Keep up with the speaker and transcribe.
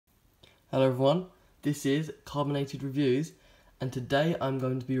Hello everyone, this is Carbonated Reviews, and today I'm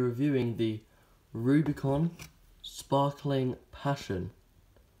going to be reviewing the Rubicon Sparking Passion.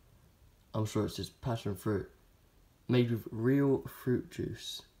 I'm sure it's just passion fruit, made with real fruit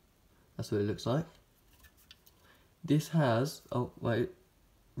juice. That's what it looks like. This has, oh wait,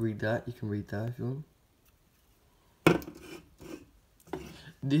 read that, you can read that if you want.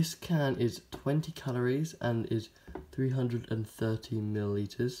 This can is 20 calories and is 330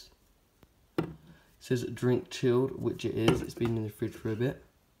 milliliters. It says drink chilled, which it is. It's been in the fridge for a bit.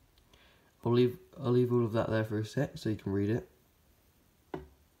 I'll leave all of that there for a sec so you can read it.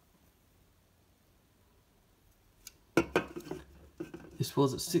 This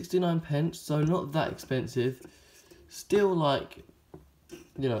was at 69p, so not that expensive. Still, like,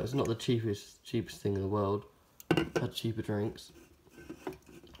 you know, it's not the cheapest thing in the world. I've had cheaper drinks.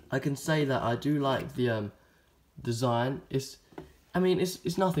 I can say that I do like the design. It's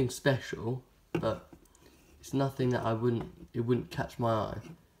nothing special, but it's nothing that it wouldn't catch my eye.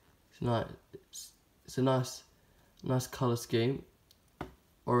 It's a nice colour scheme,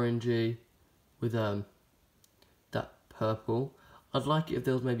 orangey with that purple. I'd like it if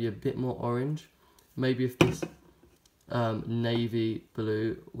there was maybe a bit more orange. Maybe if this navy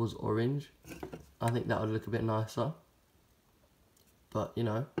blue was orange, I think that would look a bit nicer. But you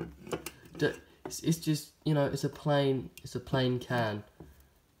know, it's just, you know, it's a plain can.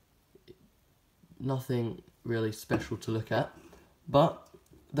 Nothing really special to look at, but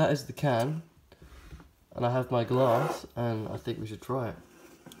that is the can, and I have my glass, and I think we should try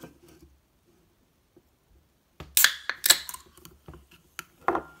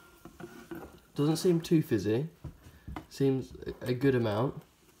it. Doesn't seem too fizzy, seems a good amount.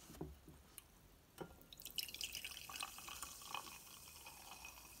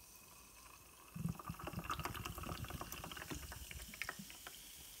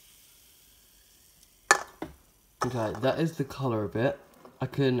 Okay, that is the colour a bit. I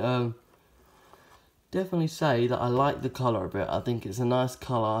can definitely say that I like the colour a bit. I think it's a nice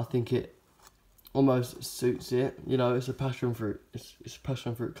colour. I think it almost suits it. You know, it's a passion fruit. It's a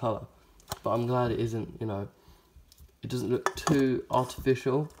passion fruit colour. But I'm glad it isn't, you know, it doesn't look too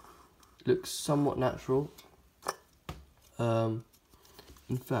artificial. It looks somewhat natural. In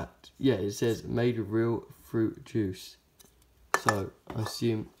fact, yeah, it says made of real fruit juice. So I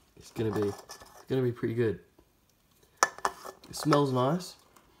assume it's gonna be pretty good. It smells nice.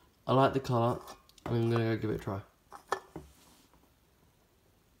 I like the colour. I'm gonna go give it a try.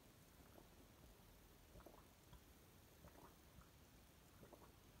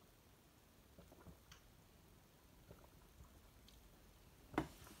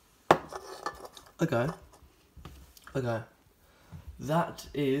 Okay. That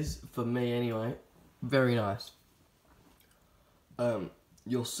is, for me anyway, very nice.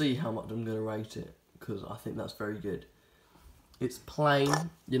 You'll see how much I'm gonna rate it, because I think that's very good. It's plain,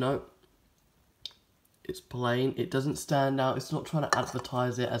 you know. It's plain. It doesn't stand out. It's not trying to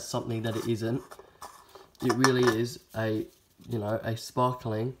advertise it as something that it isn't. It really is a, you know, a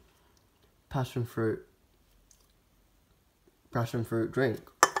sparkling passion fruit drink.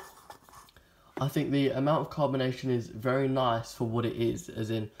 I think the amount of carbonation is very nice for what it is, as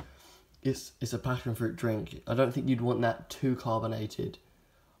in it's a passion fruit drink. I don't think you'd want that too carbonated.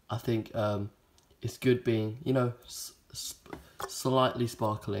 I think it's good being, you know, slightly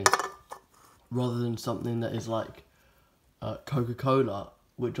sparkling, rather than something that is like Coca-Cola,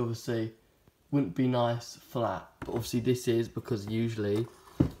 which obviously wouldn't be nice flat, but obviously this is, because usually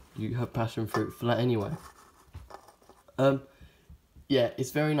you have passion fruit flat anyway. Yeah,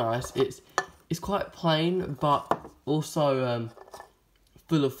 it's very nice. It's quite plain, but also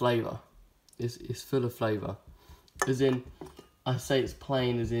full of flavour. It's full of flavour, as in, I say it's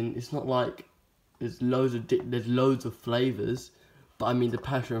plain, as in it's not like there's loads of flavours, but I mean the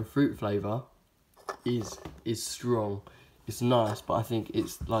passion fruit flavour is strong. It's nice, but I think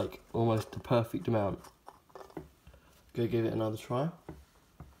it's like almost the perfect amount. Go give it another try.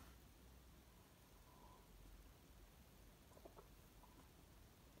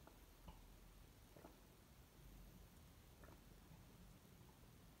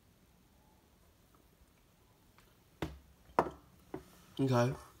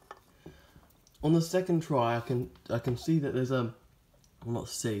 Okay. On the second try, I can see that there's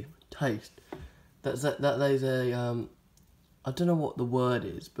taste. There's a I don't know what the word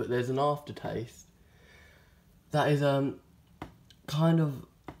is, but there's an aftertaste that is kind of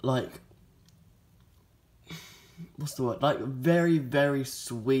like, what's the word? Like very, very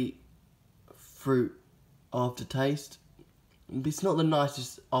sweet fruit aftertaste. It's not the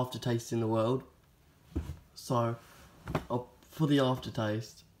nicest aftertaste in the world. So for the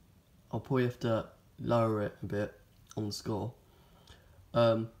aftertaste, I'll probably have to lower it a bit on the score.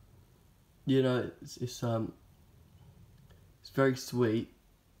 You know, it's very sweet,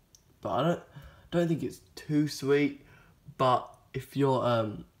 but I don't think it's too sweet. But if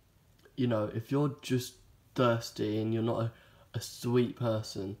you're you know, if you're just thirsty and you're not a sweet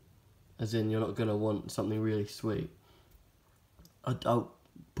person, as in you're not gonna want something really sweet, I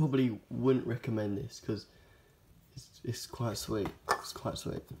probably wouldn't recommend this because it's quite sweet. It's quite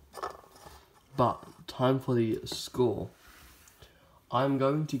sweet. But time for the score. I'm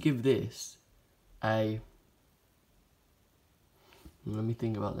going to give this a. Let me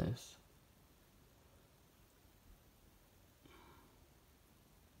think about this.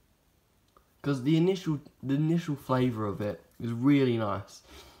 Because the initial flavour of it is really nice,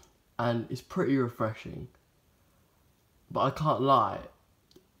 and it's pretty refreshing. But I can't lie,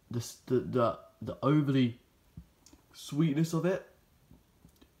 the overly sweetness of it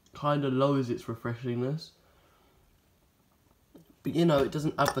kind of lowers its refreshingness. But you know, it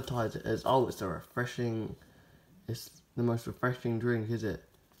doesn't advertise it as, oh, it's it's the most refreshing drink, is it?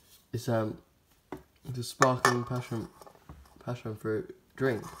 It's a sparkling passion fruit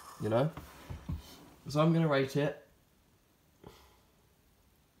drink, you know? So I'm gonna rate it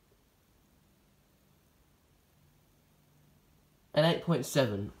an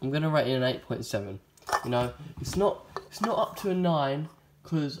 8.7. I'm gonna rate it an 8.7. You know, it's not up to a 9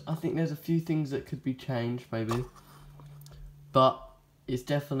 because I think there's a few things that could be changed maybe. But it's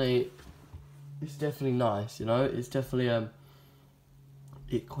definitely nice, you know. It's definitely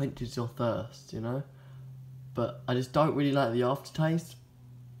it quenches your thirst, you know. But I just don't really like the aftertaste.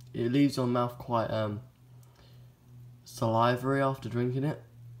 It leaves your mouth quite salivary after drinking it.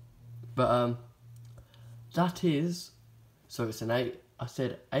 But that is, so it's an 8. I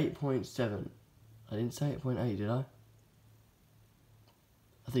said 8.7. I didn't say 8.8, did I?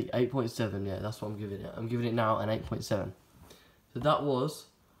 I think 8.7. Yeah, that's what I'm giving it. I'm giving it now an 8.7. So that was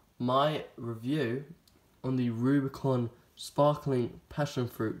my review on the Rubicon Sparkling Passion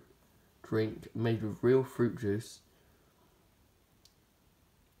Fruit drink made with real fruit juice.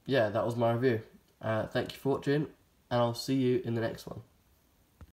 Yeah, that was my review. Thank you for watching, and I'll see you in the next one.